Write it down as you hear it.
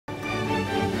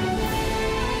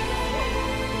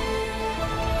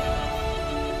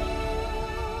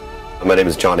My name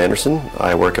is John Anderson.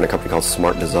 I work in a company called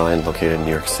Smart Design located in New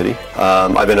York City.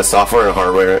 I've been a software and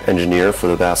hardware engineer for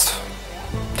the past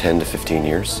 10 to 15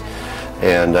 years.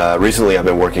 And recently I've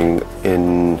been working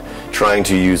in trying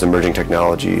to use emerging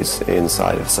technologies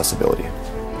inside of accessibility.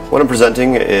 What I'm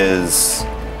presenting is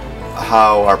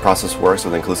how our process works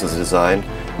with inclusive design.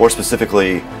 More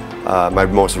specifically, my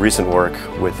most recent work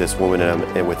with this woman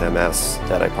with MS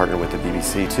that I partnered with the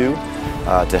BBC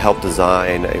to help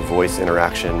design a voice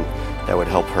interaction that would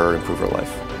help her improve her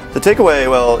life. The takeaway,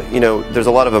 well, there's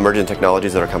a lot of emergent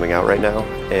technologies that are coming out right now,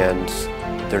 and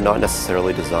they're not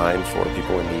necessarily designed for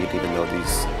people in need, even though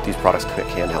these products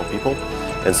can help people.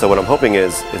 And so what I'm hoping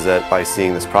is that by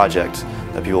seeing this project,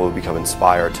 that people will become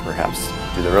inspired to perhaps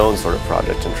do their own sort of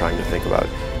project and trying to think about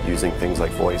using things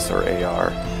like voice or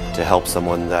AR to help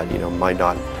someone that might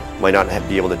not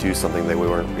be able to do something they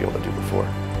weren't able to do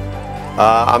before.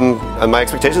 My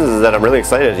expectations is that I'm really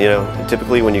excited.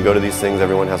 Typically when you go to these things,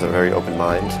 everyone has a very open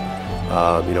mind.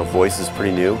 Voice is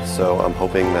pretty new, so I'm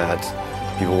hoping that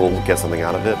people will get something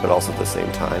out of it, but also at the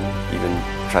same time, even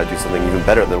try to do something even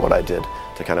better than what I did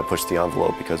to kind of push the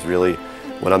envelope, because really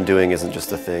what I'm doing isn't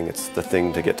just a thing, it's the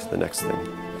thing to get to the next thing.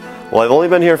 Well, I've only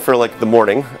been here for like the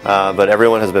morning, but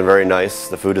everyone has been very nice.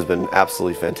 The food has been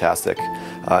absolutely fantastic,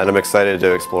 and I'm excited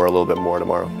to explore a little bit more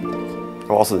tomorrow.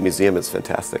 Also, the museum is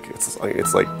fantastic. It's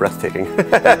like breathtaking.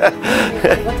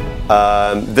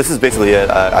 This is basically it.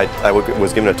 I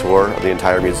was given a tour of the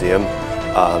entire museum.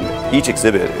 Each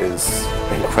exhibit is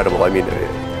incredible. I mean,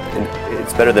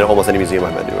 it's better than almost any museum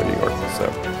I've been to in New York. So,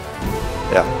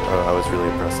 yeah, I was really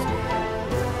impressed.